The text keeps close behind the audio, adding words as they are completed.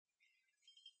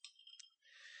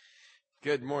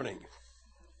Good morning.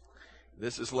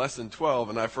 This is lesson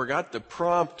 12, and I forgot to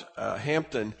prompt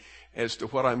Hampton as to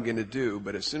what I'm going to do,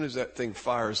 but as soon as that thing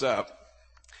fires up,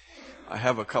 I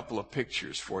have a couple of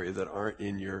pictures for you that aren't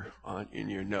in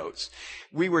your notes.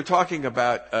 We were talking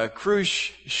about cruise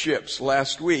ships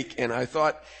last week, and I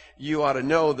thought you ought to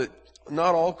know that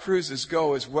not all cruises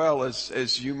go as well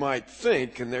as you might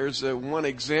think, and there's one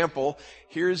example.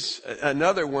 Here's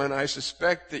another one. I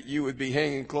suspect that you would be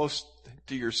hanging close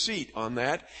to your seat on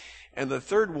that. And the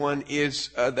third one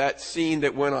is that scene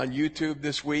that went on YouTube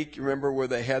this week. You remember where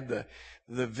they had the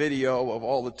video of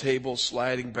all the tables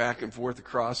sliding back and forth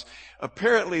across?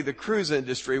 Apparently the cruise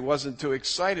industry wasn't too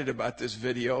excited about this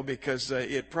video because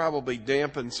it probably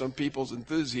dampened some people's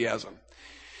enthusiasm.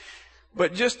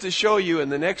 But just to show you in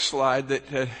the next slide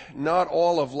that not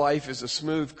all of life is a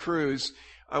smooth cruise,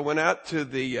 I went out to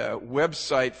the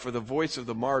website for the Voice of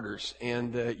the Martyrs,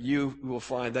 and you will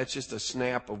find that's just a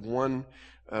snap of one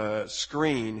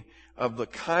screen of the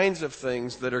kinds of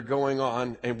things that are going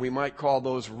on, and we might call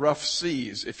those rough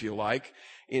seas, if you like,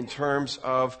 in terms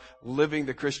of living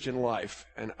the Christian life.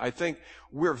 And I think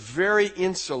we're very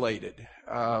insulated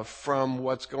from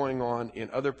what's going on in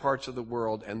other parts of the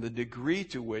world and the degree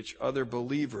to which other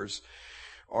believers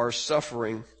are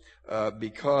suffering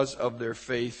because of their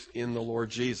faith in the Lord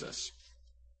Jesus.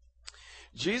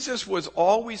 Jesus was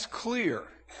always clear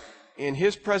in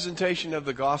his presentation of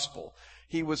the gospel.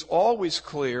 He was always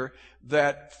clear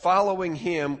that following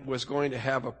him was going to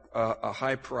have a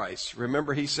high price.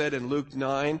 Remember, he said in Luke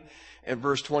 9 and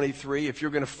verse 23, if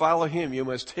you're going to follow him, you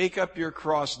must take up your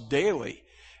cross daily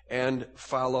and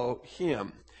follow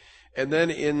him. And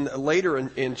then later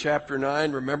in chapter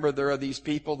 9, remember there are these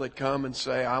people that come and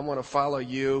say, I want to follow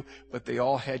you, but they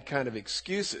all had kind of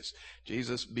excuses.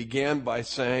 Jesus began by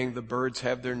saying the birds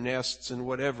have their nests and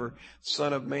whatever.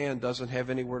 Son of Man doesn't have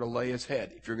anywhere to lay his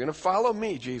head. If you're going to follow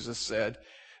me, Jesus said,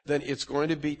 then it's going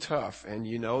to be tough. And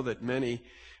you know that many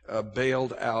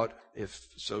bailed out, if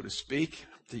so to speak,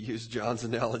 to use John's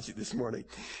analogy this morning,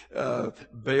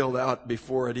 bailed out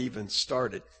before it even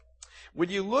started. When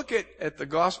you look at the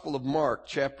Gospel of Mark,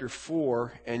 chapter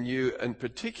 4, and you in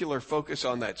particular focus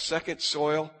on that second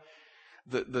soil,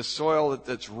 the soil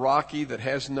that's rocky, that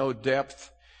has no depth,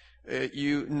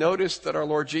 you notice that our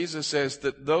Lord Jesus says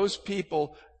that those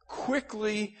people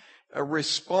quickly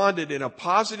responded in a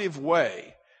positive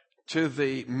way to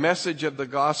the message of the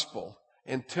gospel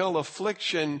until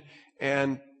affliction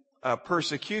and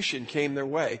persecution came their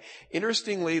way.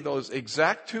 Interestingly, those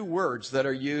exact two words that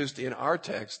are used in our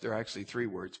text, there are actually three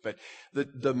words, but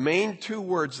the main two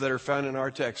words that are found in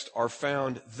our text are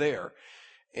found there.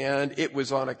 And it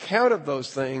was on account of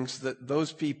those things that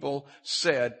those people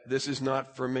said, this is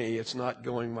not for me, it's not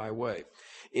going my way.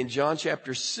 In John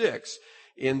chapter 6,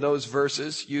 in those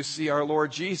verses, you see our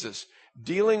Lord Jesus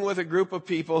dealing with a group of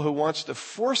people who wants to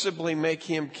forcibly make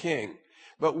him king.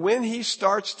 But when he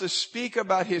starts to speak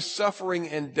about his suffering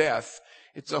and death,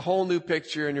 it's a whole new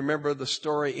picture. And remember, the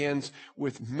story ends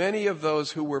with many of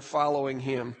those who were following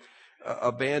him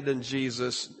abandoned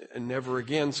Jesus and never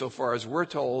again, so far as we're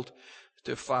told,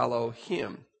 to follow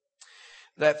him.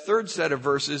 That third set of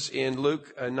verses in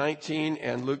Luke 19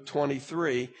 and Luke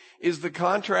 23 is the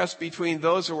contrast between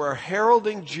those who are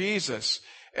heralding Jesus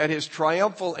at his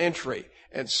triumphal entry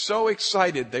and so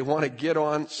excited they want to get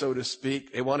on, so to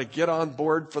speak, they want to get on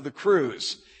board for the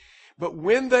cruise. But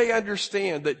when they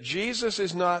understand that Jesus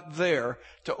is not there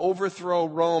to overthrow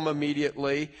Rome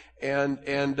immediately and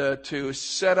to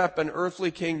set up an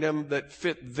earthly kingdom that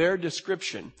fit their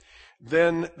description,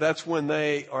 then that's when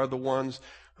they are the ones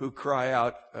who cry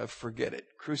out, forget it,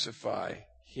 crucify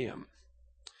him.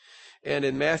 And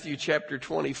in Matthew chapter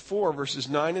 24, verses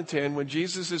 9 and 10, when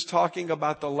Jesus is talking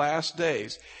about the last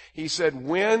days, he said,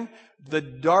 when the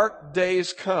dark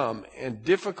days come and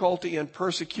difficulty and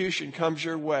persecution comes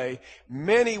your way,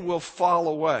 many will fall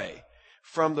away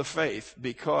from the faith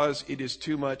because it is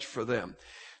too much for them.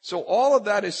 So all of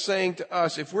that is saying to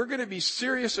us, if we're going to be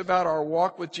serious about our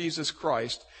walk with Jesus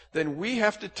Christ, then we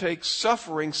have to take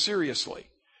suffering seriously.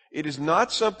 It is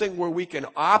not something where we can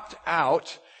opt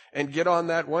out and get on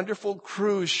that wonderful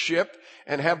cruise ship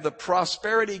and have the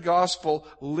prosperity gospel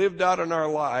lived out in our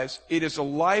lives. It is a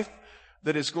life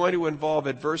that is going to involve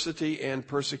adversity and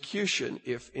persecution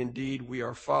if indeed we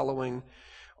are following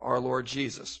our Lord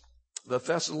Jesus. The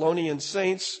Thessalonian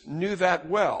saints knew that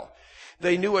well.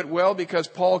 They knew it well because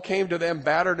Paul came to them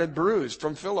battered and bruised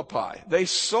from Philippi. They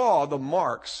saw the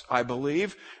marks, I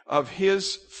believe, of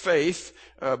his faith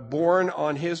borne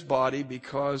on his body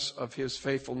because of his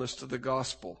faithfulness to the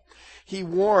gospel. He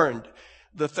warned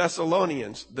the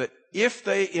Thessalonians that if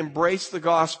they embraced the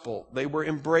gospel, they were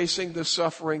embracing the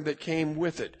suffering that came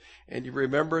with it. And you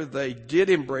remember they did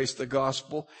embrace the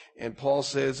gospel, and Paul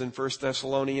says in 1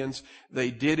 Thessalonians,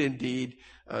 they did indeed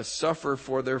suffer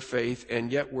for their faith,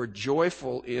 and yet were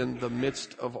joyful in the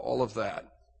midst of all of that.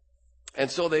 And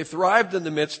so they thrived in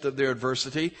the midst of their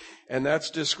adversity, and that's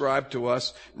described to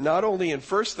us not only in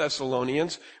 1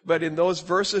 Thessalonians, but in those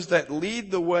verses that lead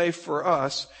the way for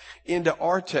us into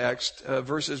our text,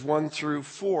 verses 1 through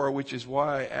 4, which is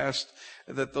why I asked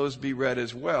that those be read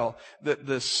as well, that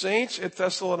the saints at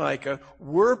Thessalonica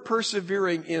were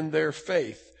persevering in their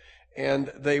faith,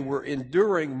 and they were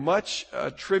enduring much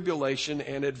tribulation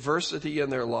and adversity in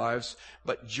their lives,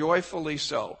 but joyfully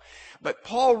so. But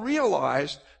Paul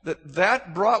realized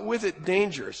that brought with it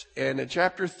dangers. And in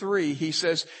chapter 3, he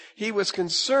says he was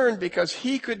concerned because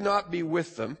he could not be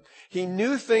with them. He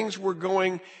knew things were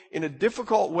going in a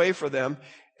difficult way for them,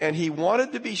 and he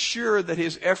wanted to be sure that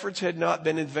his efforts had not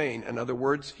been in vain. In other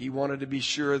words, he wanted to be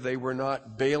sure they were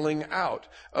not bailing out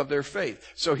of their faith.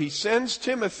 So he sends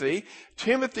Timothy.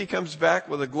 Timothy comes back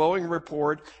with a glowing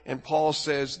report, and Paul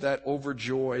says that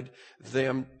overjoyed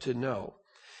them to know.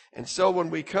 And so when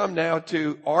we come now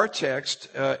to our text,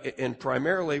 and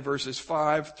primarily verses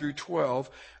 5 through 12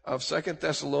 of 2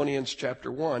 Thessalonians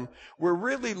chapter 1, we're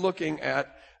really looking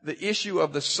at the issue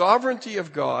of the sovereignty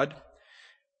of God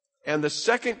and the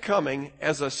second coming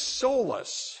as a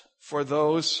solace for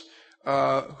those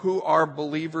who are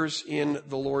believers in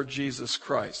the Lord Jesus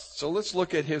Christ. So let's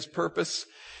look at his purpose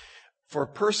for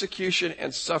persecution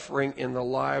and suffering in the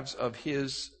lives of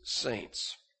his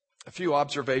saints. A few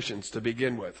observations to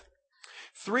begin with.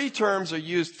 3 terms are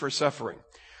used for suffering.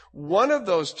 One of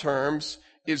those terms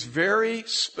is very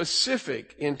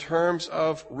specific in terms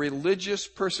of religious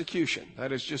persecution.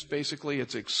 That is just basically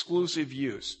its exclusive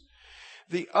use.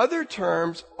 The other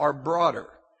terms are broader,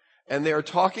 and they are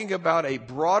talking about a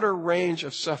broader range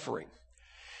of suffering.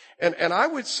 And I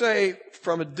would say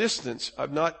from a distance,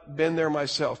 I've not been there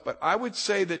myself, but I would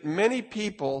say that many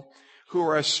people who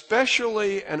are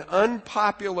especially an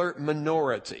unpopular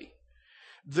minority,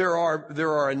 there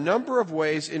are a number of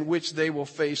ways in which they will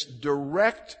face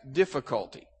direct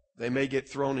difficulty. They may get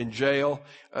thrown in jail.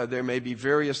 There may be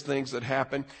various things that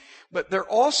happen. But there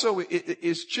also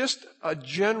is just a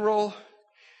general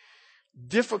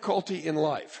difficulty in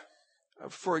life.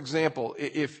 For example,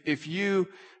 if you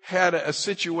had a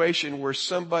situation where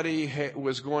somebody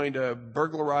was going to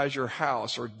burglarize your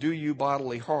house or do you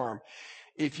bodily harm,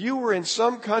 if you were in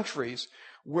some countries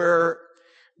where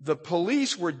the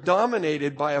police were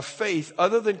dominated by a faith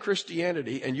other than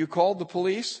Christianity and you called the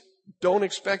police, don't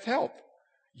expect help.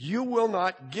 You will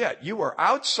not get. You are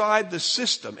outside the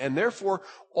system, and therefore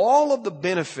all of the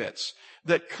benefits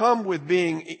that come with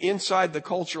being inside the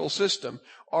cultural system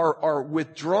are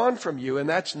withdrawn from you, and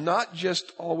that's not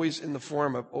just always in the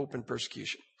form of open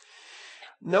persecution.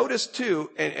 Notice too,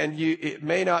 it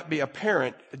may not be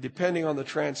apparent depending on the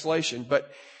translation,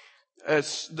 but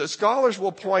as the scholars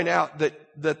will point out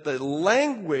that the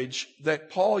language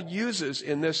that Paul uses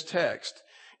in this text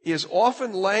is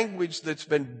often language that's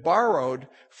been borrowed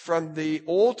from the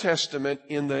Old Testament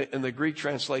in the Greek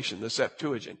translation, the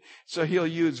Septuagint. So he'll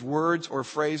use words or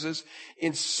phrases.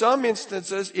 In some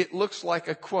instances, it looks like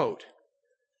a quote.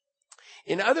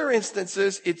 In other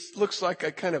instances, it looks like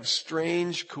a kind of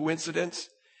strange coincidence.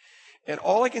 And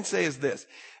all I can say is this.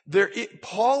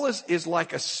 Paul is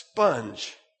like a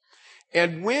sponge.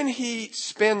 And when he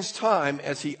spends time,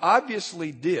 as he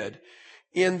obviously did,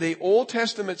 in the Old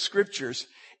Testament scriptures,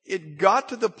 it got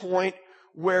to the point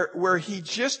where he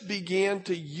just began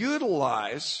to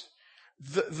utilize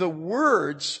the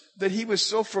words that he was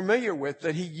so familiar with,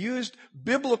 that he used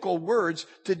biblical words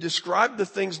to describe the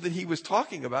things that he was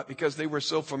talking about because they were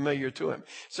so familiar to him.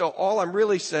 So all I'm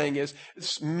really saying is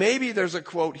maybe there's a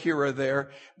quote here or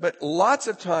there, but lots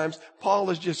of times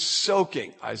Paul is just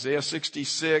soaking. Isaiah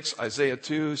 66, Isaiah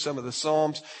 2, some of the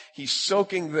Psalms, he's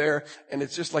soaking there, and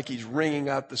it's just like he's wringing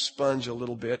out the sponge a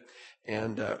little bit.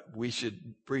 And we should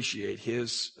appreciate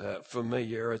his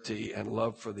familiarity and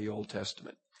love for the Old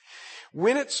Testament.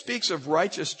 When it speaks of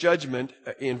righteous judgment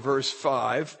in verse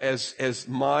 5, as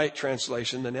my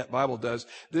translation, the Net Bible does,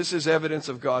 this is evidence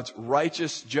of God's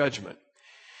righteous judgment.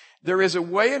 There is a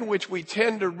way in which we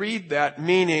tend to read that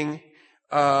meaning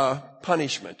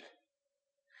punishment.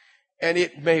 And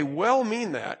it may well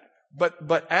mean that.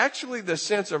 But actually the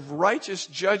sense of righteous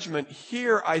judgment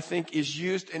here, I think, is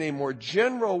used in a more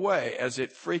general way, as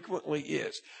it frequently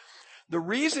is. The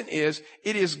reason is,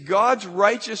 it is God's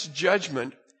righteous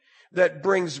judgment that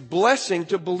brings blessing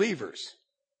to believers.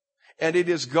 And it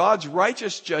is God's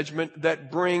righteous judgment that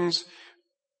brings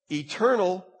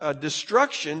eternal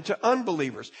destruction to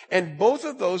unbelievers. And both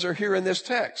of those are here in this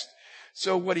text.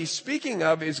 So what he's speaking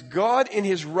of is God in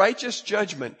his righteous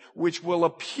judgment, which will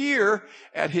appear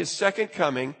at his second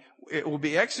coming. It will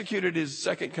be executed at his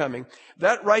second coming.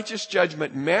 That righteous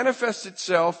judgment manifests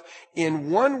itself in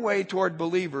one way toward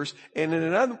believers and in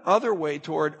another way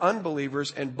toward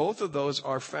unbelievers, and both of those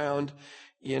are found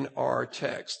in our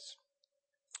texts.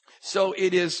 So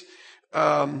it is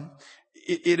the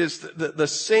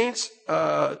saints'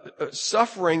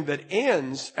 suffering that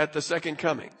ends at the second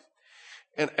coming.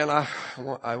 And I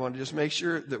want to just make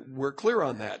sure that we're clear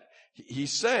on that.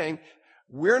 He's saying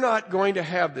we're not going to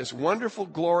have this wonderful,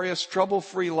 glorious,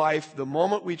 trouble-free life the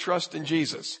moment we trust in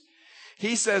Jesus.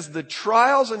 He says the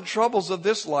trials and troubles of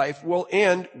this life will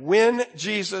end when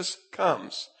Jesus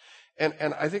comes.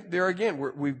 And I think there again,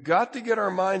 we've got to get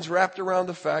our minds wrapped around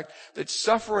the fact that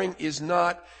suffering is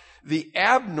not the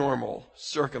abnormal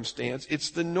circumstance, it's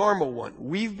the normal one.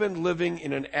 We've been living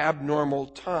in an abnormal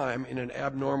time, in an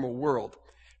abnormal world.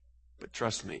 But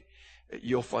trust me,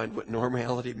 you'll find what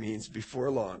normality means before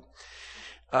long.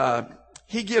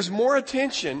 He gives more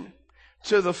attention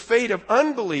to the fate of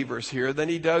unbelievers here than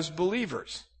he does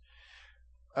believers.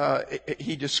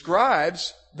 He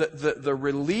describes the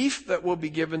relief that will be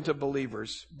given to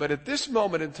believers. But at this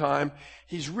moment in time,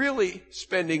 he's really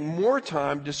spending more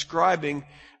time describing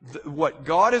what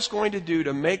God is going to do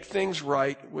to make things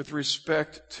right with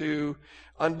respect to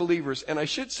unbelievers. And I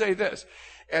should say this.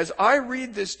 As I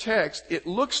read this text, it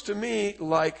looks to me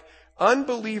like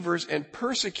unbelievers and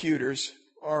persecutors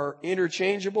are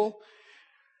interchangeable.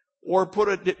 Or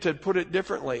to put it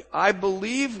differently, I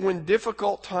believe when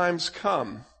difficult times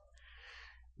come,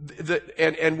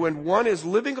 and when one is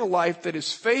living a life that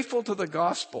is faithful to the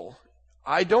gospel,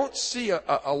 I don't see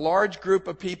a large group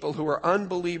of people who are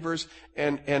unbelievers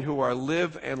and who are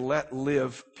live and let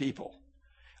live people.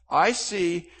 I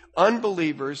see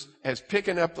unbelievers as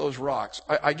picking up those rocks.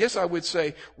 I guess I would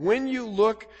say, when you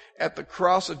look at the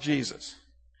cross of Jesus,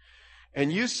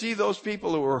 and you see those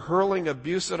people who are hurling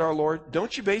abuse at our Lord,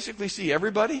 don't you basically see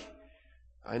everybody?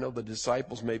 I know the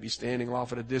disciples may be standing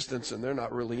off at a distance and they're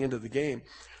not really into the game,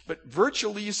 but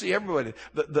virtually you see everybody.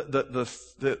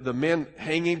 The men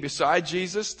hanging beside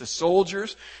Jesus, the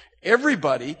soldiers,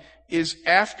 everybody is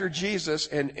after Jesus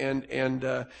and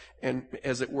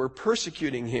as it were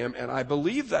persecuting him. And I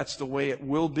believe that's the way it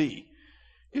will be.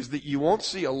 Is that you won't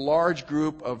see a large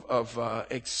group of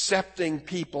accepting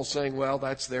people saying, well,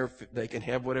 that's they can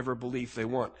have whatever belief they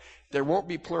want. There won't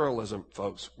be pluralism,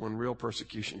 folks, when real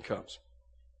persecution comes.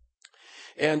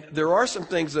 And there are some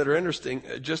things that are interesting,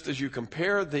 just as you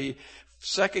compare the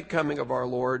second coming of our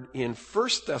Lord in 1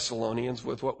 Thessalonians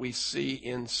with what we see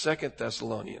in 2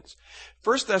 Thessalonians.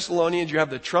 1 Thessalonians, you have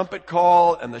the trumpet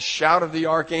call and the shout of the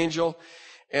archangel.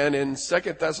 And in 2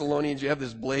 Thessalonians, you have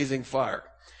this blazing fire.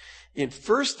 In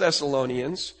 1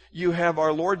 Thessalonians, you have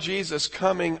our Lord Jesus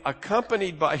coming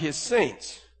accompanied by his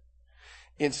saints.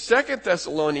 In 2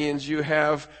 Thessalonians, you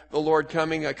have the Lord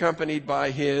coming accompanied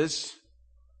by his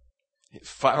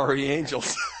fiery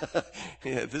angels.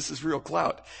 Yeah, this is real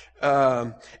clout.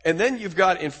 And then you've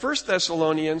got in 1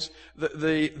 Thessalonians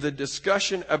the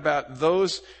discussion about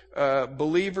those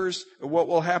believers, what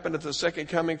will happen at the second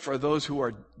coming for those who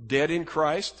are dead in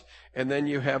Christ. And then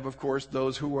you have, of course,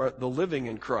 those who are the living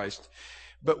in Christ.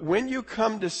 But when you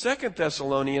come to 2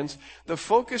 Thessalonians, the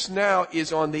focus now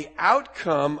is on the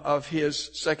outcome of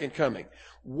his second coming.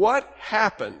 What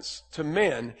happens to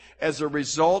men as a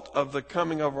result of the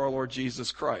coming of our Lord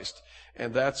Jesus Christ?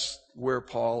 And that's where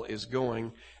Paul is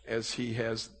going as he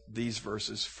has these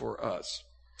verses for us.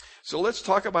 So let's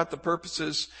talk about the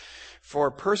purposes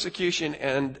for persecution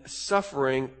and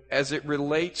suffering as it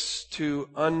relates to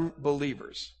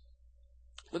unbelievers.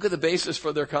 Look at the basis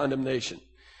for their condemnation.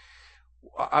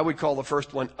 I would call the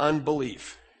first one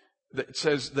unbelief. It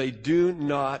says they do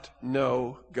not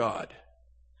know God.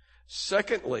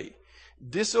 Secondly,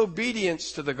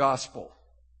 disobedience to the gospel.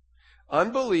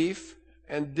 Unbelief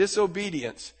and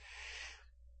disobedience.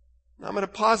 Now, I'm going to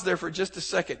pause there for just a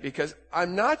second because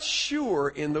I'm not sure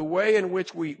in the way in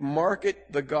which we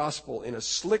market the gospel in a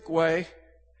slick way.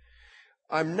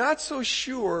 I'm not so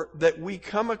sure that we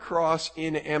come across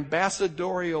in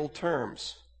ambassadorial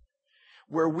terms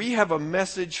where we have a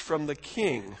message from the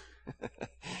king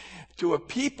to a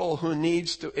people who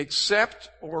needs to accept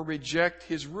or reject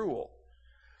his rule.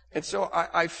 And so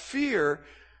I fear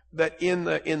that in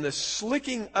the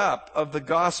slicking up of the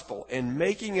gospel and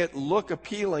making it look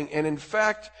appealing, and in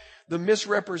fact, the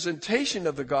misrepresentation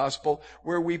of the gospel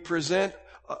where we present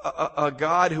a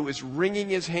God who is wringing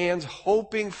his hands,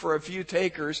 hoping for a few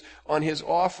takers on his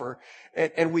offer,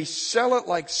 and we sell it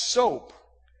like soap.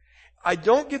 I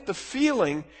don't get the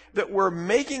feeling that we're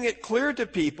making it clear to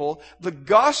people the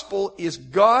gospel is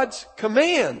God's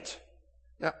command.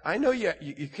 Now, I know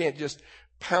you can't just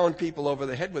pound people over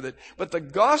the head with it, but the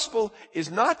gospel is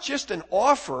not just an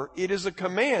offer, it is a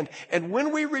command. And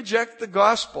when we reject the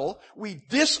gospel, we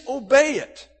disobey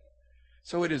it.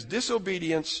 So it is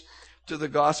disobedience to the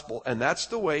gospel, and that's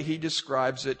the way he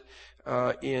describes it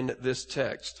in this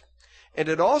text. And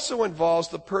it also involves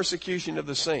the persecution of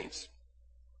the saints.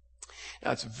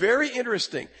 Now, it's very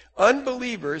interesting.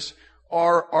 Unbelievers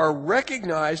are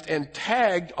recognized and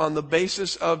tagged on the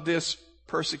basis of this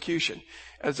persecution.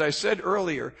 As I said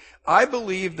earlier, I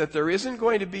believe that there isn't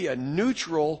going to be a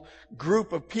neutral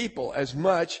group of people as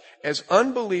much as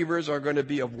unbelievers are going to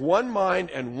be of one mind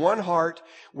and one heart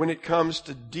when it comes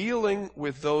to dealing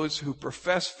with those who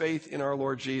profess faith in our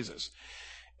Lord Jesus.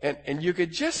 And you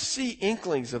could just see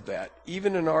inklings of that,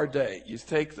 even in our day. You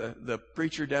take the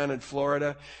preacher down in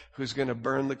Florida who's going to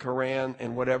burn the Koran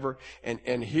and whatever,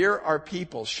 and here are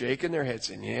people shaking their heads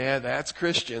saying, yeah, that's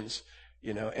Christians,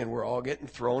 and we're all getting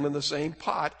thrown in the same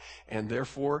pot, and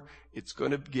therefore it's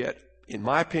going to get, in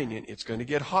my opinion, it's going to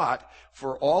get hot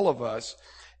for all of us,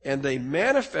 and they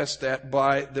manifest that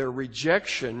by their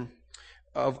rejection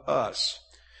of us.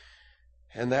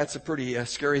 And that's a pretty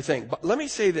scary thing. But let me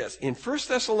say this. In 1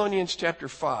 Thessalonians chapter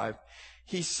 5,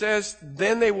 he says,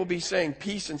 then they will be saying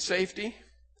peace and safety.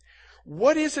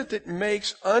 What is it that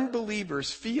makes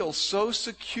unbelievers feel so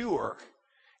secure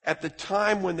at the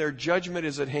time when their judgment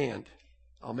is at hand?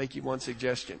 I'll make you one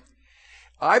suggestion.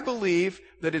 I believe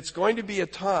that it's going to be a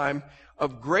time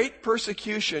of great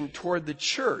persecution toward the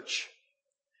church.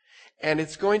 And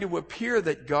it's going to appear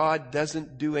that God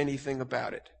doesn't do anything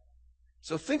about it.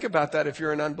 So think about that if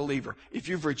you're an unbeliever. If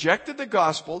you've rejected the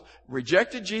gospel,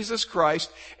 rejected Jesus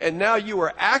Christ, and now you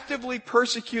are actively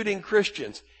persecuting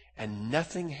Christians, and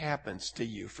nothing happens to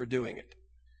you for doing it.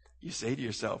 You say to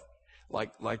yourself,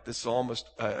 like the psalmist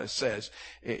says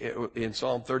in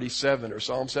Psalm 37 or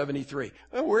Psalm 73,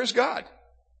 well, where's God?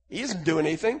 He isn't doing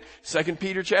anything. 2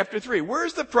 Peter chapter 3,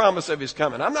 where's the promise of his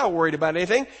coming? I'm not worried about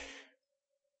anything.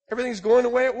 Everything's going the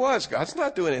way it was. God's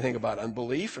not doing anything about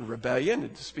unbelief and rebellion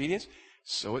and disobedience.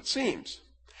 So it seems.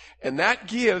 And that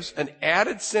gives an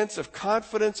added sense of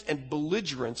confidence and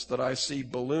belligerence that I see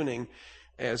ballooning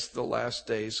as the last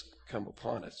days come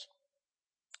upon us.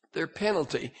 Their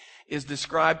penalty is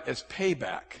described as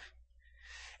payback.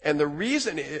 And the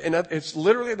reason, and it's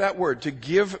literally that word, to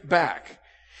give back.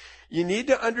 You need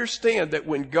to understand that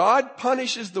when God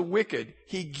punishes the wicked,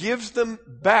 he gives them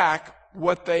back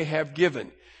what they have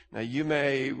given. Now, you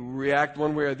may react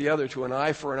one way or the other to an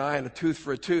eye for an eye and a tooth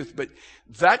for a tooth, but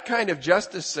that kind of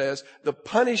justice says the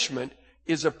punishment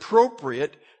is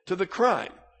appropriate to the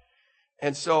crime.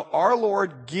 And so our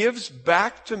Lord gives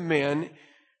back to men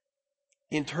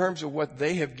in terms of what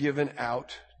they have given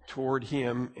out toward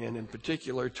him, and in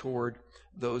particular toward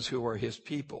those who are his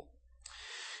people.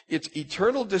 It's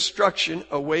eternal destruction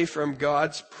away from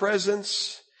God's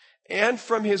presence and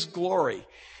from his glory.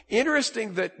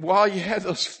 Interesting that while you had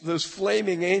those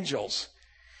flaming angels,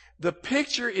 the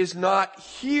picture is not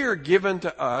here given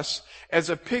to us as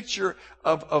a picture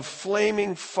of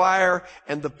flaming fire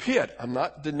and the pit. I'm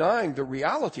not denying the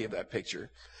reality of that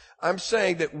picture. I'm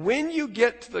saying that when you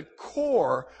get to the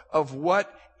core of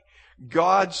what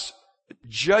God's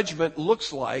judgment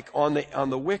looks like on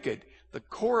the wicked, the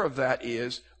core of that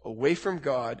is away from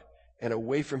God and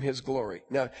away from his glory.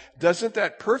 Now, doesn't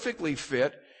that perfectly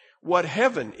fit what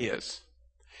heaven is?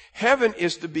 Heaven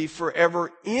is to be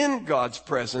forever in God's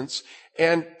presence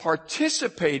and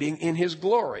participating in his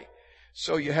glory.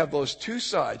 So you have those two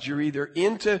sides. You're either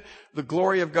into the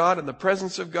glory of God and the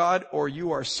presence of God, or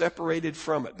you are separated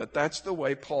from it. But that's the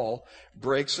way Paul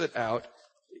breaks it out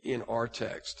in our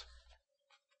text.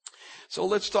 So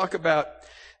let's talk about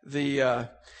the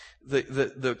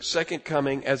second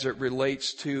coming as it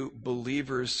relates to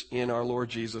believers in our Lord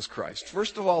Jesus Christ.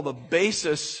 First of all, the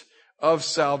basis of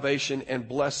salvation and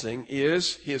blessing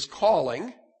is his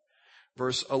calling,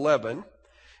 verse 11,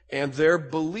 and their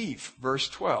belief, verse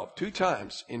 12. 2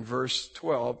 times in verse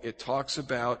 12 it talks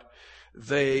about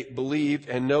they believed,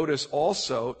 and notice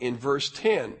also in verse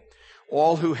 10,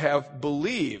 all who have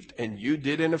believed, and you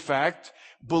did in effect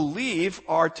believe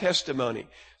our testimony.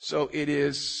 So it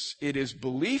is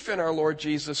belief in our Lord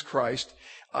Jesus Christ.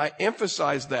 I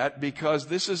emphasize that because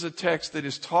this is a text that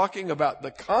is talking about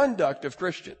the conduct of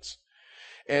Christians.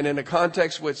 And in a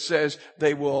context which says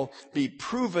they will be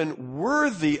proven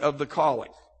worthy of the calling.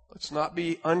 Let's not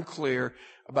be unclear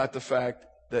about the fact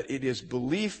that it is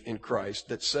belief in Christ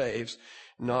that saves,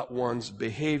 not one's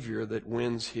behavior that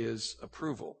wins his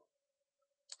approval.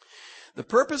 The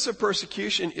purpose of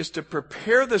persecution is to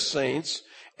prepare the saints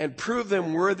and prove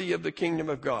them worthy of the kingdom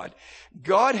of God.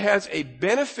 God has a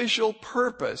beneficial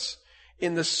purpose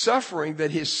in the suffering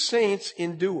that his saints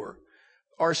endure.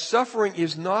 Our suffering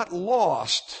is not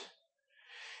lost.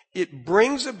 It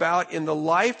brings about in the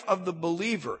life of the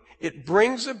believer, it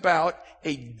brings about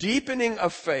a deepening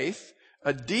of faith,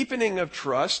 a deepening of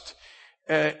trust,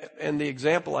 and the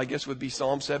example, I guess, would be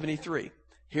Psalm 73.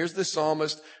 Here's the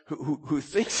psalmist who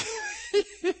thinks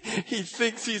he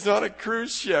thinks he's on a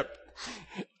cruise ship.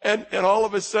 And all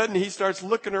of a sudden he starts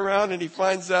looking around and he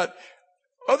finds out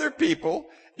other people,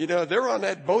 they're on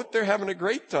that boat, they're having a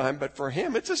great time, but for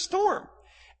him it's a storm.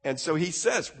 And so he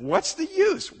says, what's the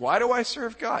use? Why do I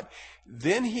serve God?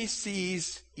 Then he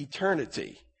sees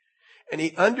eternity. And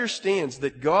he understands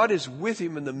that God is with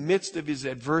him in the midst of his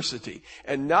adversity.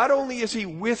 And not only is he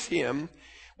with him,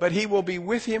 but he will be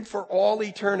with him for all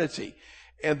eternity.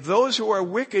 And those who are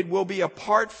wicked will be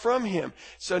apart from him.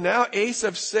 So now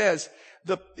Asaph says,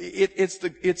 it's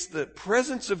the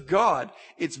presence of God.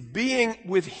 It's being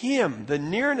with him, the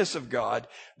nearness of God,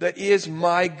 that is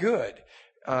my good.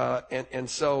 And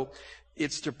so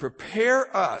it's to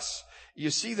prepare us. You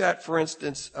see that, for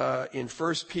instance, in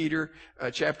 1 Peter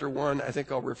chapter 1. I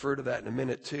think I'll refer to that in a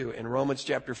minute too. In Romans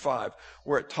chapter 5,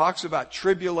 where it talks about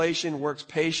tribulation, works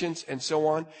patience, and so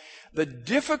on. The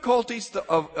difficulties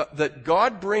that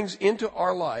God brings into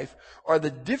our life are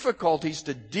the difficulties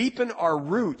to deepen our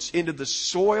roots into the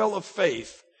soil of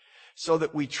faith so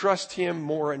that we trust him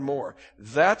more and more.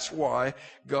 That's why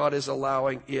God is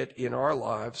allowing it in our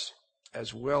lives,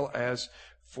 as well as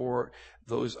for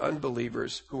those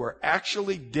unbelievers who are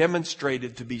actually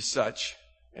demonstrated to be such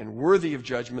and worthy of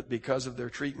judgment because of their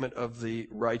treatment of the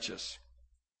righteous.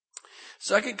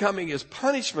 Second coming is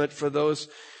punishment for those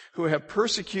who have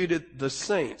persecuted the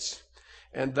saints.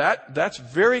 And that's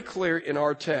very clear in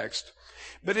our text.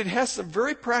 But it has some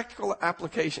very practical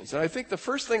applications. And I think the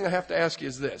first thing I have to ask you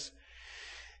is this.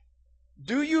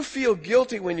 Do you feel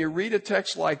guilty when you read a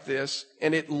text like this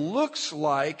and it looks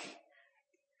like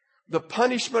the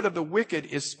punishment of the wicked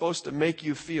is supposed to make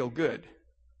you feel good?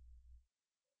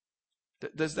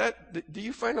 Do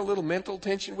you find a little mental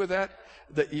tension with that?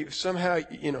 That you somehow,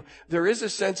 there is a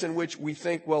sense in which we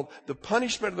think, well, the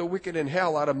punishment of the wicked in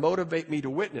hell ought to motivate me to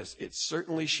witness. It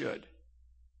certainly should.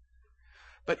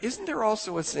 But isn't there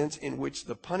also a sense in which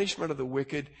the punishment of the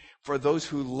wicked for those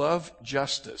who love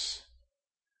justice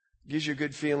gives you a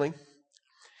good feeling?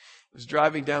 I was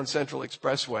driving down Central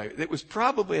Expressway. It was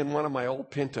probably in one of my old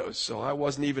Pintos, so I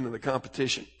wasn't even in the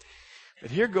competition.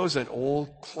 But here goes an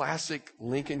old classic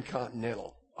Lincoln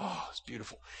Continental. Oh, it's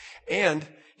beautiful. And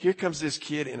here comes this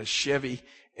kid in a Chevy,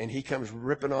 and he comes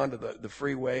ripping onto the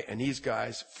freeway, and these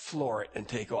guys floor it and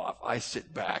take off. I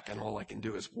sit back, and all I can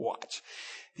do is watch.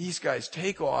 These guys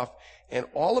take off, and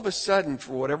all of a sudden,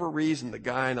 for whatever reason, the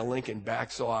guy in a Lincoln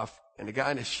backs off, and the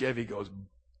guy in a Chevy goes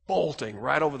bolting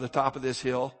right over the top of this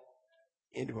hill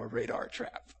into a radar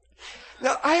trap.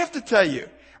 Now, I have to tell you,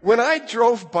 when I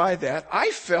drove by that, I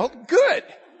felt good.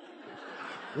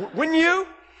 Wouldn't you?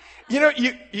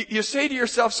 You say to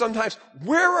yourself sometimes,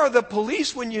 where are the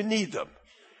police when you need them?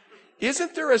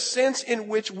 Isn't there a sense in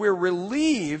which we're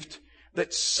relieved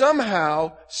that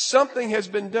somehow something has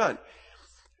been done?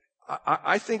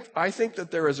 I think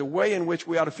that there is a way in which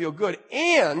we ought to feel good.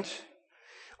 And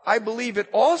I believe it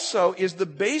also is the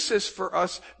basis for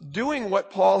us doing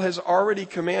what Paul has already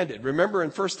commanded. Remember in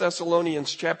 1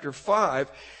 Thessalonians chapter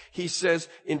 5, he says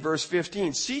in verse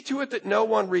 15, see to it that no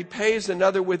one repays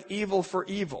another with evil for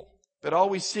evil, but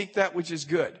always seek that which is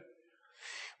good.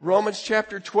 Romans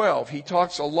chapter 12, he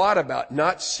talks a lot about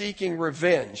not seeking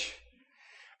revenge.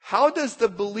 How does the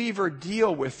believer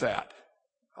deal with that?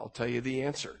 I'll tell you the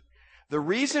answer. The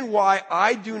reason why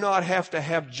I do not have to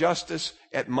have justice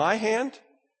at my hand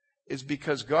is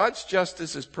because God's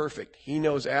justice is perfect. He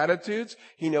knows attitudes.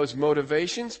 He knows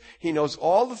motivations. He knows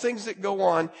all the things that go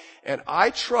on. And I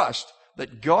trust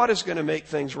that God is going to make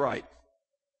things right.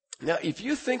 Now, if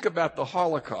you think about the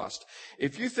Holocaust,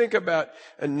 if you think about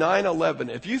 9/11,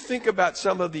 if you think about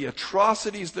some of the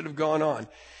atrocities that have gone on,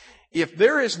 if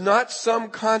there is not some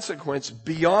consequence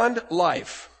beyond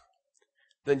life,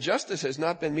 then justice has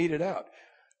not been meted out.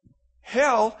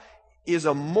 Hell is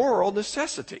a moral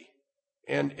necessity.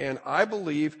 And I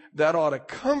believe that ought to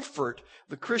comfort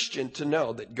the Christian to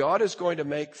know that God is going to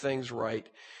make things right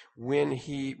when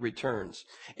he returns.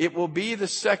 It will be the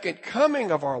second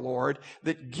coming of our Lord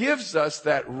that gives us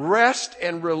that rest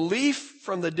and relief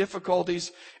from the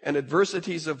difficulties and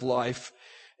adversities of life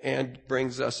and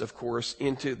brings us, of course,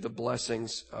 into the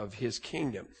blessings of his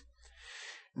kingdom.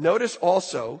 Notice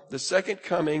also the second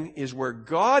coming is where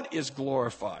God is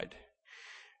glorified.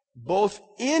 both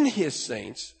in his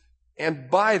saints and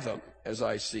by them, as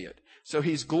I see it. So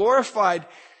he's glorified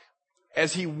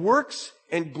as he works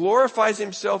and glorifies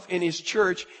himself in his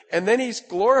church, and then he's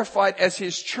glorified as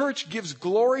his church gives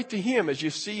glory to him, as you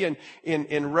see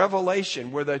in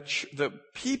Revelation, where the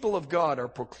people of God are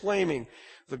proclaiming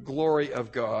the glory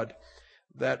of God.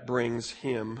 That brings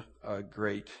him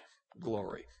great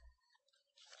glory.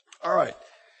 All right.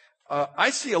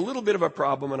 I see a little bit of a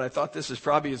problem, and I thought this is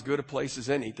probably as good a place as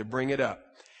any to bring it up.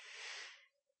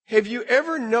 Have you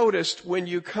ever noticed when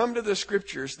you come to the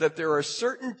scriptures that there are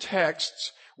certain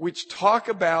texts which talk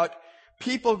about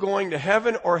people going to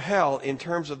heaven or hell in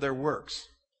terms of their works?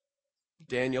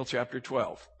 Daniel chapter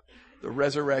 12, the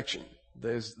resurrection.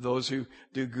 There's those who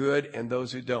do good and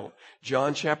those who don't.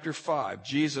 John chapter 5,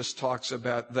 Jesus talks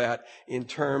about that in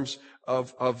terms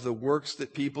of the works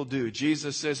that people do.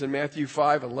 Jesus says in Matthew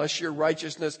 5, unless your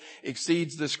righteousness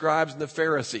exceeds the scribes and the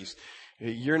Pharisees,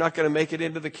 you're not going to make it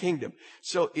into the kingdom.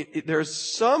 So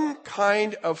there's some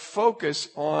kind of focus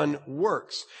on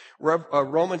works.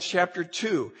 Romans chapter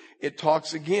 2, it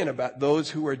talks again about those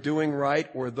who are doing right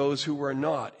or those who are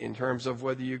not in terms of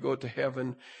whether you go to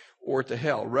heaven or to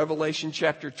hell. Revelation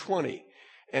chapter 20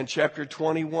 and chapter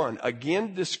 21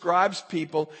 again describes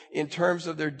people in terms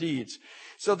of their deeds.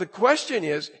 So the question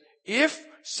is, if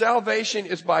salvation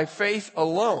is by faith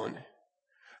alone,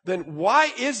 then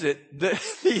why is it that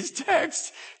these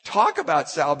texts talk about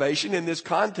salvation in this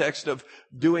context of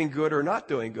doing good or not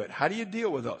doing good? How do you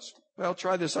deal with those? Well,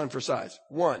 try this on for size.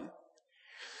 1,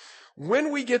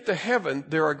 when we get to heaven,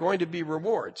 there are going to be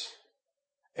rewards.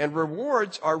 And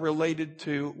rewards are related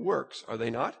to works, are they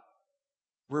not?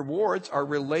 Rewards are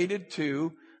related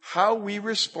to how we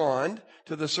respond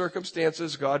to the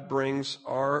circumstances God brings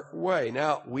our way.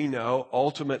 Now, we know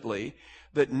ultimately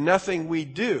that nothing we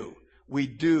do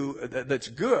that's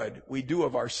good, we do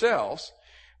of ourselves,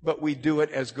 but we do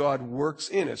it as God works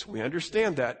in us. We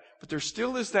understand that, but there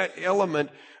still is that element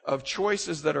of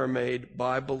choices that are made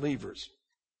by believers.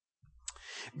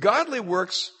 Godly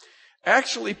works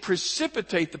actually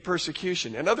precipitate the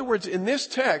persecution. In other words, in this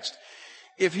text,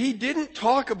 if he didn't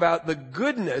talk about the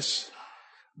goodness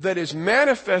that is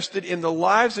manifested in the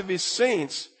lives of his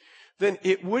saints, then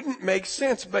it wouldn't make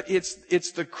sense. But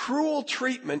it's the cruel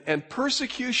treatment and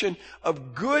persecution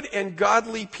of good and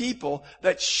godly people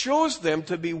that shows them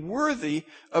to be worthy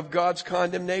of God's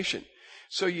condemnation.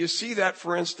 So you see that,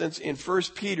 for instance, in 1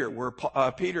 Peter, where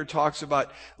Peter talks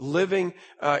about living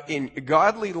in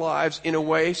godly lives in a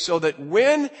way so that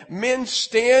when men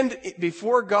stand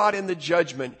before God in the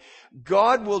judgment,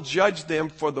 God will judge them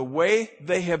for the way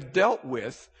they have dealt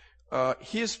with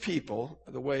his people,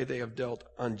 the way they have dealt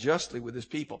unjustly with his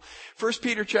people. 1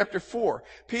 Peter chapter 4,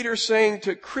 Peter's saying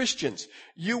to Christians,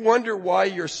 you wonder why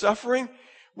you're suffering?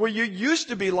 Well, you used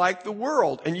to be like the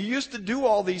world, and you used to do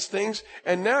all these things,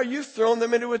 and now you've thrown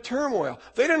them into a turmoil.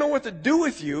 They don't know what to do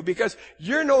with you because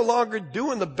you're no longer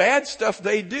doing the bad stuff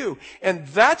they do. And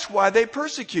that's why they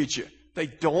persecute you. They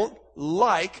don't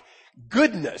like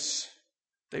goodness.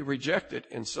 They reject it.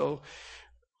 And so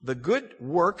the good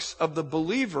works of the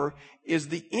believer is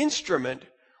the instrument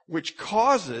which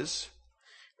causes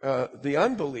the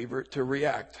unbeliever to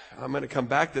react. I'm going to come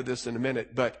back to this in a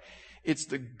minute, but it's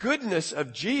the goodness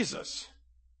of Jesus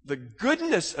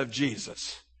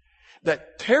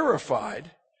that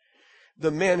terrified the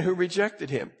men who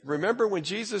rejected him. Remember when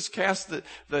Jesus cast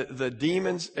the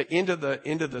demons into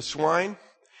the swine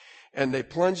and they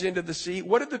plunged into the sea?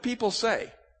 What did the people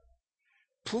say?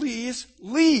 Please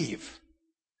leave.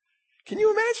 Can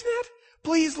you imagine that?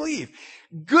 Please leave.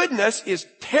 Goodness is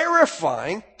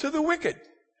terrifying to the wicked.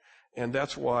 And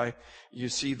that's why you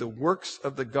see the works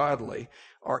of the godly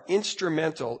are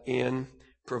instrumental in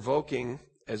provoking,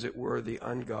 as it were, the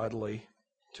ungodly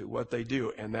to what they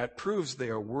do. And that proves they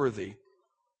are worthy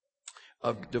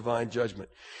of divine judgment.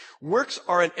 Works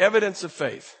are an evidence of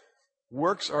faith.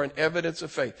 Works are an evidence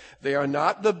of faith. They are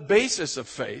not the basis of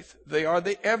faith. They are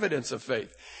the evidence of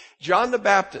faith. John the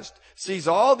Baptist sees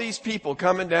all these people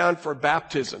coming down for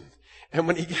baptism. And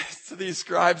when he gets to these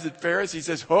scribes and Pharisees,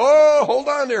 he says, oh, hold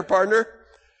on there, partner.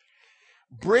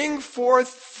 Bring forth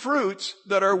fruits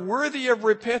that are worthy of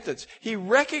repentance. He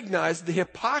recognized the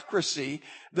hypocrisy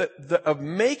of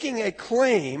making a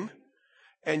claim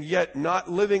and yet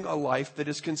not living a life that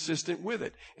is consistent with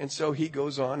it. And so he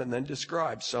goes on and then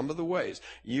describes some of the ways.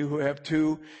 You who have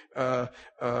two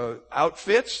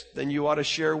outfits, then you ought to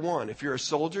share one. If you're a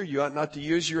soldier, you ought not to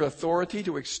use your authority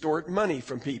to extort money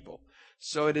from people.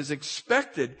 So it is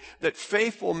expected that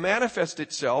faith will manifest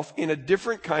itself in a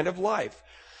different kind of life.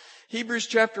 Hebrews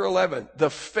chapter 11,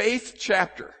 the faith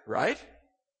chapter, right?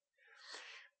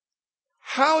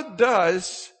 How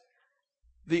does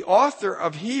the author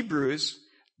of Hebrews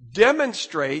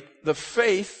demonstrate the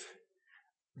faith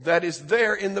that is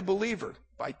there in the believer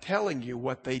by telling you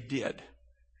what they did.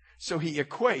 So he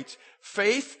equates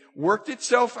faith worked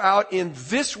itself out in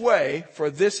this way for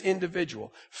this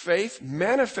individual. Faith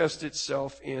manifests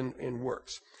itself in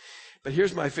works. But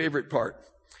here's my favorite part.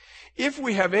 If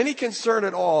we have any concern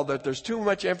at all that there's too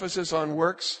much emphasis on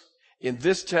works in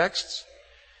this text,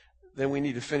 then we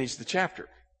need to finish the chapter.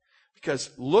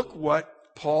 Because look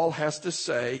what Paul has to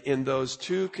say in those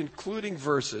two concluding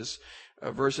verses,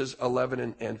 verses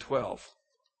 11 and 12.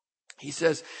 He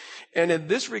says, and in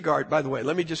this regard, by the way,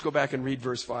 let me just go back and read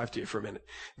verse 5 to you for a minute.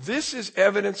 This is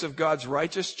evidence of God's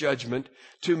righteous judgment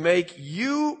to make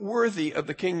you worthy of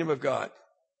the kingdom of God.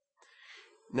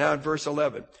 Now in verse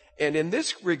 11, and in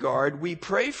this regard, we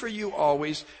pray for you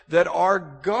always that our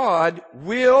God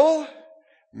will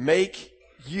make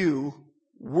you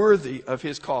worthy of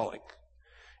his calling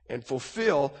and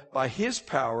fulfill by his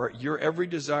power your every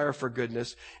desire for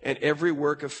goodness and every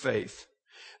work of faith,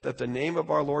 that the name of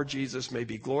our Lord Jesus may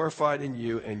be glorified in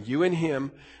you and you in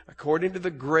him, according to the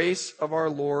grace of our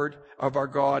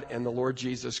God and the Lord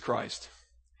Jesus Christ.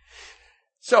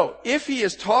 So, if he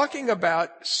is talking about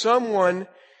someone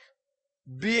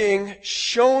being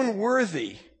shown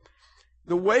worthy,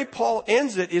 the way Paul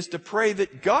ends it is to pray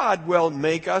that God will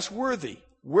make us worthy.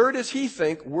 Where does he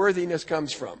think worthiness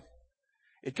comes from?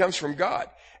 It comes from God.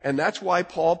 And that's why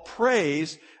Paul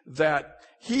prays that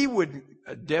he would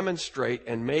demonstrate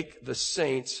and make the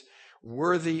saints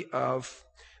worthy of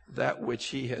that which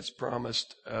he has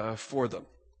promised for them.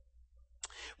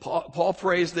 Paul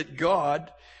prays that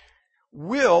God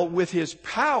will, with his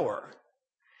power,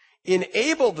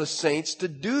 enable the saints to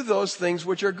do those things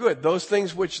which are good, those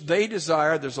things which they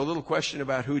desire. There's a little question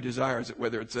about who desires it,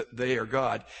 whether it's they or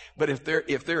God. But if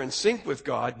they're in sync with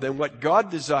God, then what God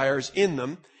desires in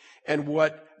them and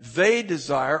what they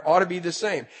desire ought to be the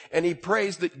same. And he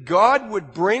prays that God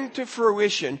would bring to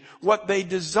fruition what they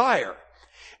desire.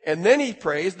 And then he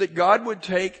prays that God would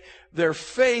take their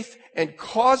faith and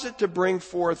cause it to bring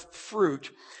forth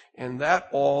fruit. And that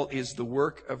all is the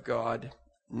work of God,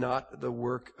 not the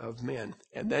work of men.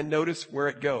 And then notice where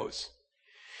it goes.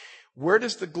 Where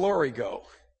does the glory go?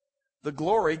 The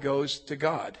glory goes to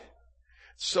God,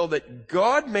 so that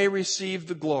God may receive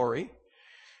the glory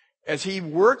as he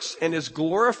works and has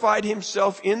glorified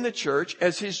himself in the church.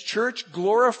 As his church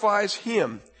glorifies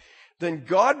him, then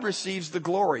God receives the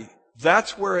glory.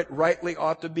 That's where it rightly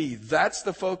ought to be. That's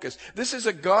the focus. This is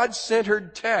a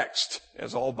God-centered text,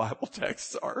 as all Bible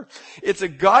texts are. It's a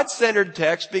God-centered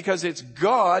text because it's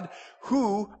God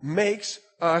who makes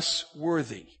us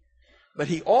worthy. But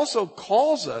he also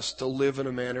calls us to live in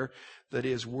a manner that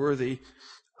is worthy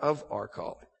of our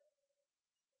calling.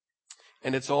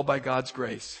 And it's all by God's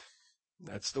grace.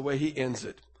 That's the way he ends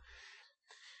it.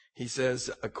 He says,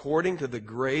 according to the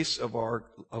grace of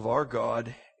our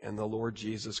God and the Lord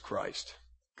Jesus Christ.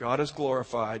 God is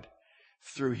glorified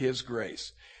through his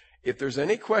grace. If there's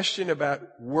any question about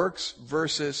works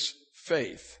versus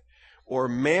faith, or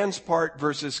man's part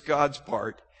versus God's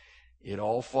part, it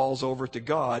all falls over to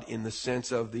God in the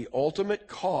sense of the ultimate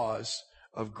cause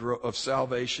of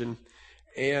salvation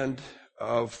and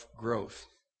of growth.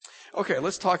 Okay,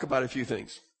 let's talk about a few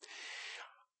things.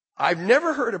 I've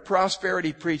never heard a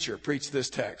prosperity preacher preach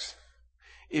this text.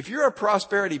 If you're a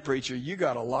prosperity preacher, you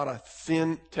got a lot of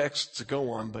thin texts to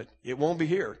go on, but it won't be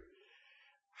here.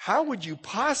 How would you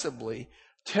possibly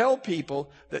tell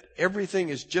people that everything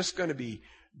is just going to be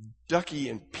ducky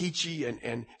and peachy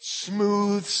and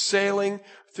smooth sailing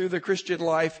through the Christian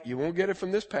life? You won't get it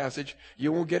from this passage.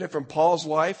 You won't get it from Paul's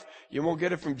life. You won't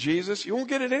get it from Jesus. You won't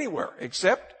get it anywhere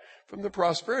except from the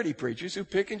prosperity preachers who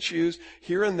pick and choose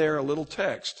here and there a little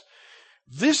text.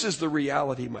 This is the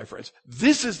reality, my friends.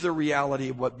 This is the reality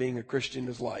of what being a Christian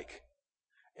is like.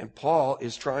 And Paul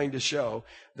is trying to show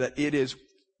that it is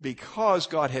because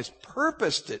God has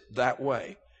purposed it that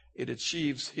way, it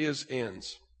achieves his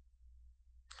ends.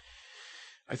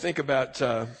 I think about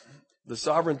the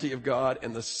sovereignty of God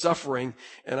and the suffering,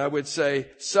 and I would say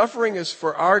suffering is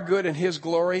for our good and his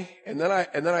glory. And then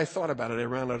I thought about it. I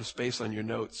ran out of space on your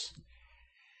notes.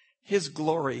 His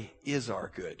glory is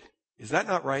our good. Is that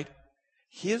not right?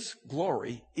 His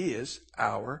glory is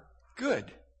our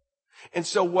good. And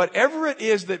so whatever it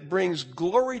is that brings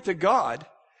glory to God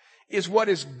is what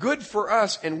is good for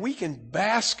us, and we can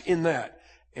bask in that.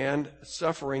 And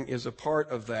suffering is a part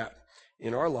of that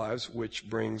in our lives, which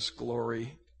brings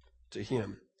glory to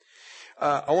him.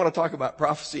 I want to talk about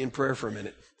prophecy and prayer for a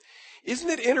minute. Isn't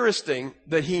it interesting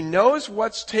that he knows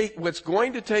what's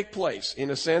going to take place?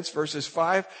 In a sense, verses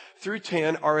 5 through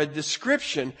 10 are a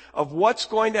description of what's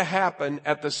going to happen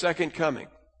at the second coming.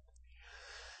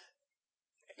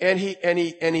 And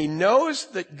he knows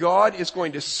that God is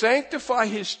going to sanctify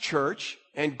his church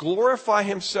and glorify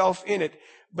himself in it.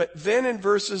 But then in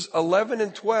verses 11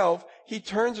 and 12, he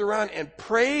turns around and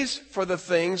prays for the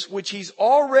things which he's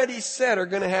already said are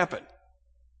going to happen.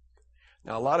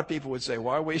 Now, a lot of people would say,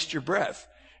 why waste your breath?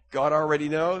 God already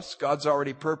knows. God's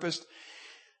already purposed.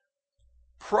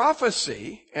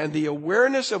 Prophecy and the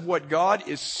awareness of what God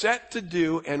is set to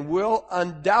do and will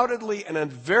undoubtedly and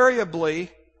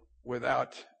invariably,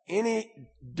 without any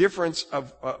difference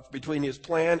between his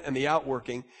plan and the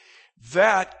outworking,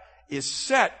 that is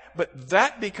set, but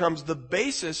that becomes the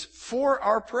basis for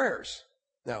our prayers.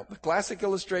 Now, the classic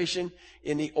illustration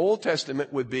in the Old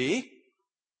Testament would be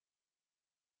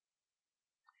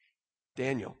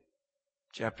Daniel,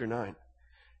 chapter 9.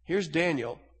 Here's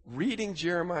Daniel reading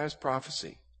Jeremiah's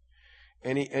prophecy.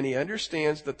 And he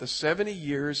understands that the 70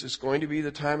 years is going to be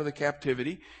the time of the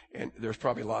captivity. And there's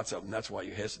probably lots of them. That's why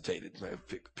you hesitated. I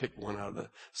picked one out of the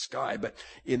sky. But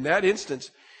in that instance,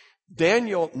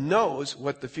 Daniel knows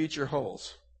what the future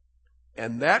holds.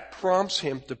 And that prompts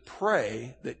him to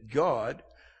pray that God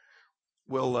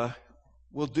will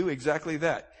do exactly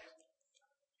that.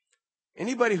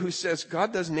 Anybody who says,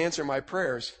 God doesn't answer my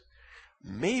prayers,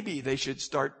 maybe they should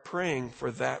start praying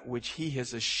for that which he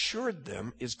has assured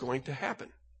them is going to happen,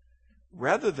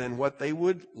 rather than what they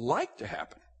would like to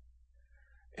happen.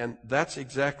 And that's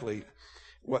exactly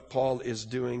what Paul is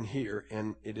doing here,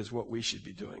 and it is what we should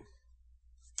be doing.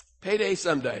 Payday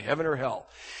someday, heaven or hell.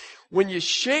 When you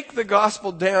shake the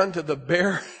gospel down to the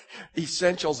bare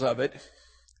essentials of it,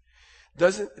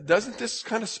 doesn't this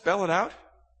kind of spell it out?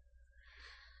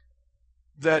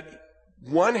 That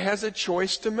one has a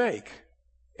choice to make.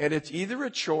 And it's either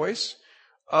a choice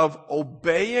of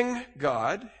obeying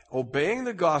God, obeying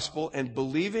the gospel, and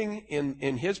believing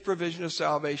in his provision of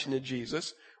salvation in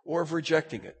Jesus, or of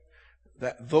rejecting it.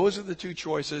 Those are the two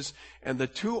choices. And the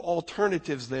two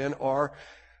alternatives then are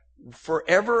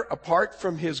forever apart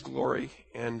from his glory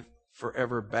and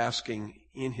forever basking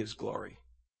in his glory.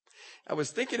 I was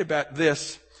thinking about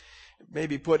this,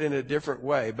 maybe put in a different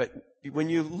way, but when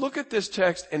you look at this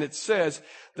text and it says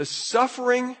the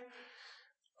suffering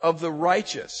of the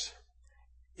righteous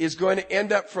is going to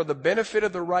end up for the benefit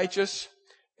of the righteous,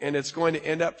 and it's going to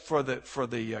end up for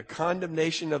the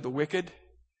condemnation of the wicked,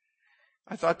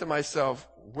 I thought to myself,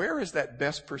 where is that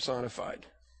best personified?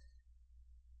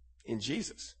 In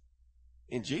Jesus.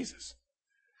 In Jesus.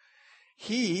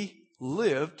 He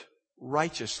lived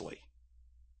righteously.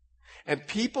 And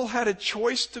people had a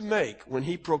choice to make when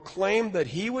he proclaimed that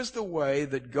he was the way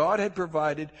that God had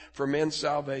provided for men's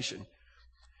salvation.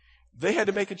 They had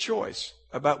to make a choice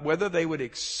about whether they would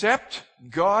accept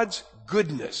God's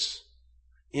goodness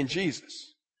in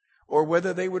Jesus or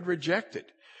whether they would reject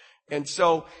it. And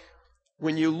so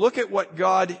when you look at what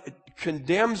God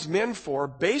condemns men for,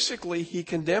 basically he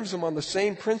condemns them on the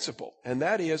same principle. And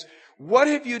that is, what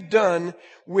have you done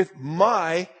with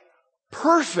my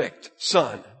perfect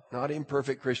son? Not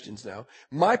imperfect Christians now.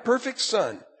 My perfect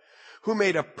son, who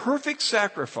made a perfect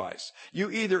sacrifice.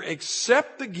 You either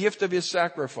accept the gift of his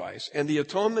sacrifice and the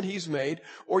atonement he's made,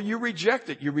 or you reject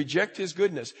it. You reject his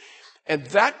goodness. And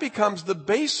that becomes the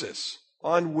basis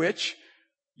on which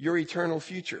your eternal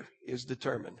future is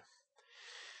determined.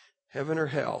 Heaven or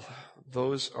hell,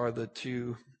 those are the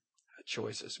two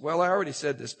choices. Well, I already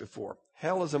said this before.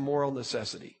 Hell is a moral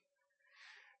necessity.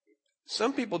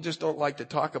 Some people just don't like to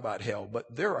talk about hell,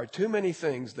 but there are too many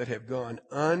things that have gone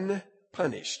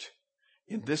unpunished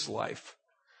in this life.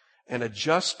 And a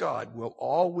just God will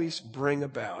always bring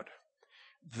about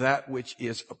that which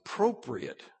is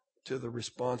appropriate to the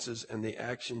responses and the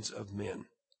actions of men.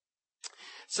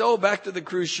 So back to the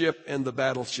cruise ship and the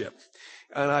battleship.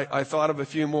 And I thought of a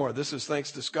few more. This is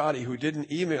thanks to Scotty, who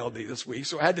didn't email me this week,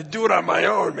 so I had to do it on my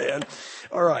own, man.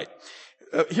 All right.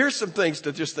 Here's some things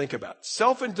to just think about.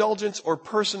 Self-indulgence or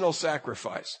personal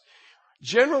sacrifice.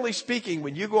 Generally speaking,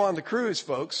 when you go on the cruise,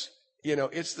 folks,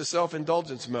 it's the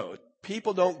self-indulgence mode.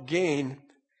 People don't gain,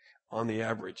 on the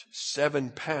average,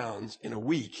 7 pounds in a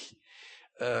week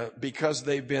because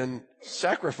they've been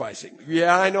sacrificing.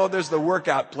 Yeah, I know there's the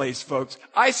workout place, folks.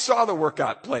 I saw the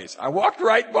workout place. I walked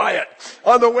right by it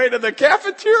on the way to the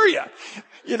cafeteria.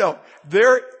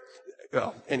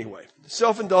 Anyway,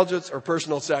 self-indulgence or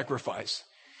personal sacrifice.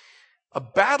 A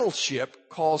battleship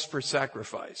calls for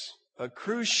sacrifice. A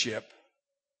cruise ship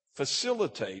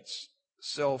facilitates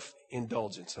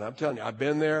self-indulgence. And I'm telling you, I've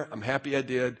been there. I'm happy I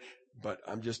did. but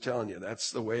I'm just telling you,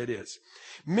 that's the way it is.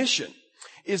 Mission.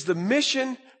 Is the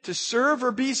mission to serve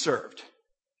or be served?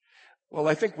 Well,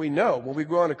 I think we know when we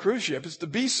go on a cruise ship, it's to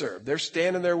be served. They're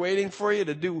standing there waiting for you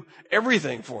to do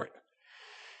everything for you.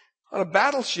 On a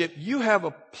battleship, you have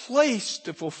a place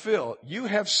to fulfill. You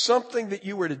have something that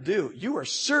you are to do. You are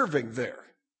serving there.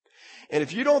 And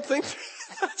if you don't think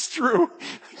that's true,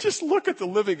 just look at the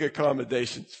living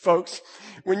accommodations. Folks,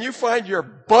 when you find your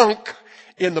bunk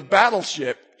in the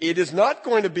battleship, it is not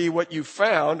going to be what you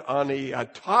found on the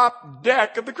top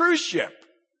deck of the cruise ship.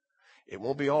 It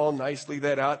won't be all nicely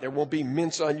laid out. There won't be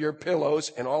mints on your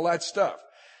pillows and all that stuff.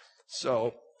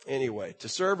 So anyway, to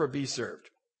serve or be served.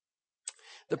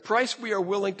 The price we are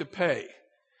willing to pay.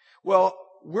 Well,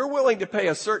 we're willing to pay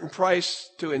a certain price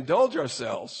to indulge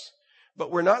ourselves,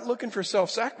 but we're not looking for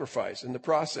self-sacrifice in the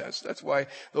process. That's why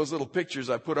those little pictures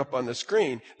I put up on the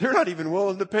screen, they're not even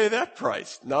willing to pay that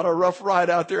price. Not a rough ride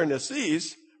out there in the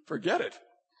seas. Forget it.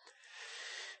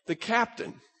 The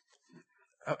captain.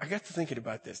 I got to thinking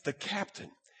about this. The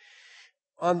captain.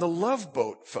 On the Love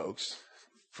Boat, folks,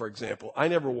 for example, I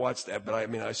never watched that, but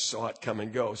I saw it come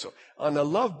and go. So on the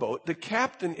Love Boat, the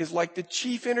captain is like the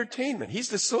chief entertainment. He's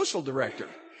the social director.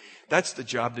 That's the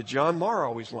job that John Marr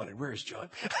always wanted. Where is John?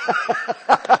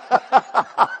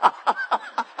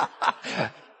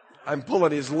 I'm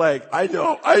pulling his leg. I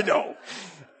know.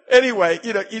 Anyway,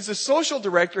 he's a social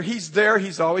director. He's there.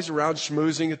 He's always around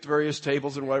schmoozing at the various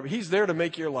tables and whatever. He's there to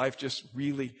make your life just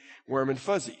really warm and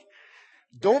fuzzy.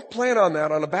 Don't plan on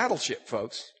that on a battleship,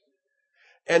 folks.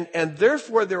 And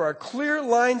therefore, there are clear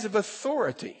lines of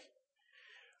authority.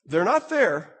 They're not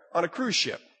there on a cruise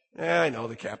ship. I know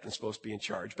the captain's supposed to be in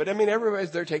charge, but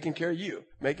everybody's there taking care of you,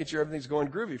 making sure everything's going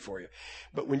groovy for you.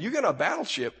 But when you get on a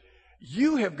battleship,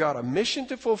 you have got a mission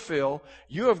to fulfill,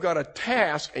 you have got a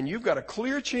task, and you've got a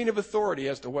clear chain of authority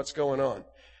as to what's going on.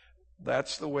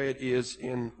 That's the way it is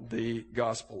in the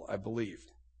gospel, I believe.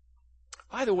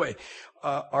 By the way,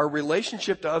 our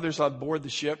relationship to others on board the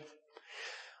ship,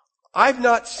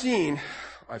 I've seen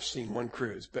one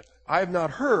cruise, but I have not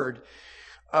heard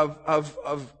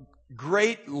of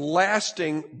great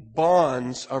lasting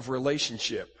bonds of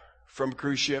relationship from a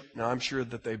cruise ship. Now, I'm sure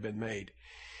that they've been made.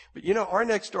 But our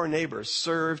next door neighbor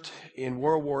served in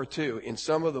World War II in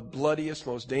some of the bloodiest,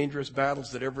 most dangerous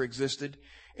battles that ever existed.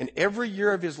 And every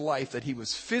year of his life that he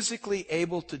was physically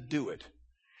able to do it,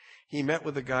 he met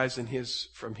with the guys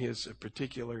from his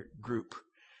particular group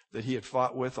that he had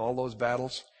fought with, all those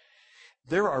battles.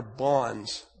 There are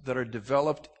bonds that are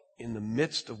developed in the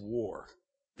midst of war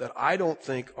that I don't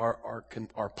think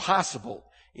are possible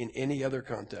in any other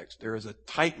context. There is a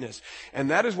tightness. And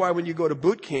that is why when you go to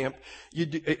boot camp,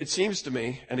 it seems to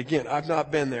me, and again, I've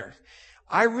not been there,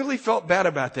 I really felt bad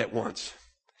about that once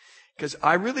because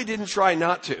I really didn't try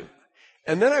not to.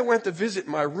 And then I went to visit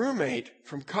my roommate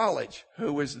from college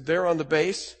who was there on the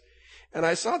base. And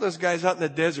I saw those guys out in the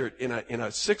desert in a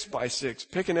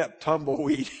 6x6 picking up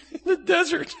tumbleweed in the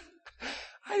desert.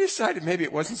 I decided maybe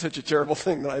it wasn't such a terrible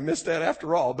thing that I missed that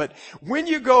after all. But when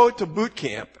you go to boot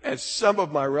camp, as some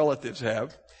of my relatives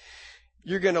have,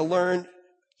 you're going to learn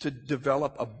to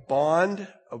develop a bond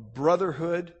of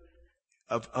brotherhood,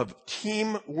 of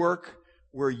teamwork,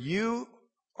 where you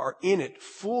are in it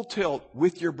full tilt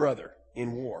with your brother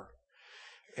in war.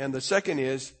 And the second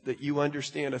is that you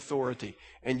understand authority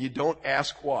and you don't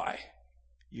ask why.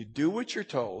 You do what you're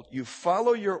told. You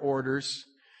follow your orders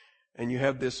and you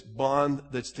have this bond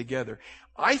that's together.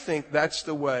 I think that's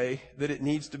the way that it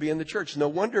needs to be in the church. No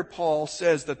wonder Paul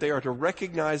says that they are to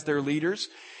recognize their leaders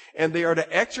and they are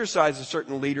to exercise a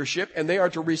certain leadership and they are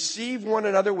to receive one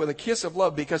another with a kiss of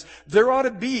love, because there ought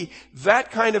to be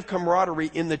that kind of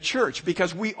camaraderie in the church,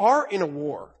 because we are in a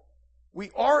war. We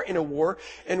are in a war,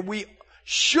 and we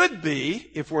should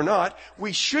be, if we're not,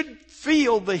 we should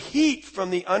feel the heat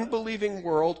from the unbelieving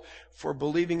world for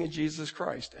believing in Jesus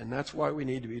Christ. And that's why we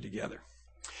need to be together.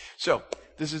 So,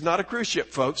 this is not a cruise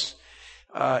ship, folks.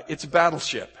 It's a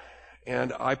battleship.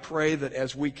 And I pray that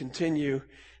as we continue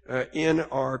in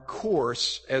our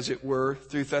course, as it were,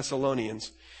 through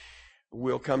Thessalonians,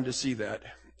 we'll come to see that.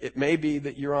 It may be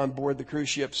that you're on board the cruise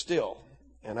ship still.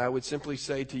 And I would simply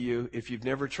say to you, if you've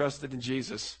never trusted in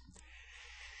Jesus,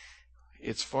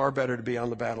 it's far better to be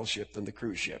on the battleship than the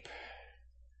cruise ship.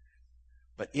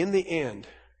 But in the end,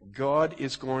 God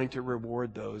is going to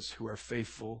reward those who are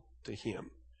faithful to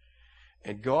Him.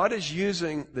 And God is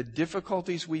using the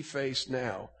difficulties we face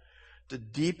now to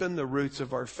deepen the roots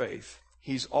of our faith.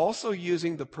 He's also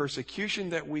using the persecution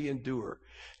that we endure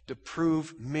to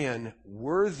prove men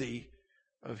worthy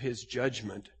of His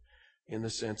judgment, in the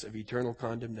sense of eternal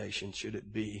condemnation, should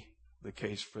it be the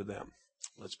case for them.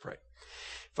 Let's pray.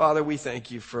 Father, we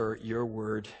thank you for your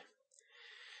word.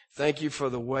 Thank you for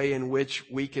the way in which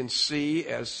we can see,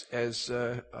 as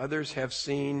others have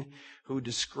seen who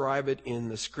describe it in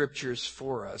the scriptures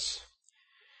for us,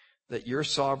 that your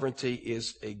sovereignty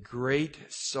is a great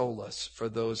solace for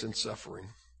those in suffering.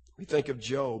 We think of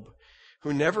Job,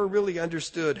 who never really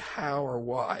understood how or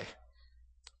why,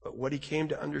 but what he came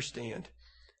to understand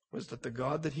was that the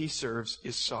God that he serves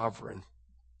is sovereign,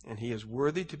 and he is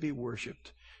worthy to be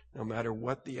worshipped no matter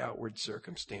what the outward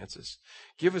circumstances.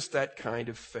 Give us that kind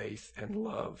of faith and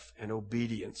love and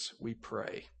obedience, we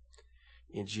pray.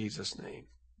 In Jesus' name,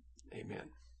 amen.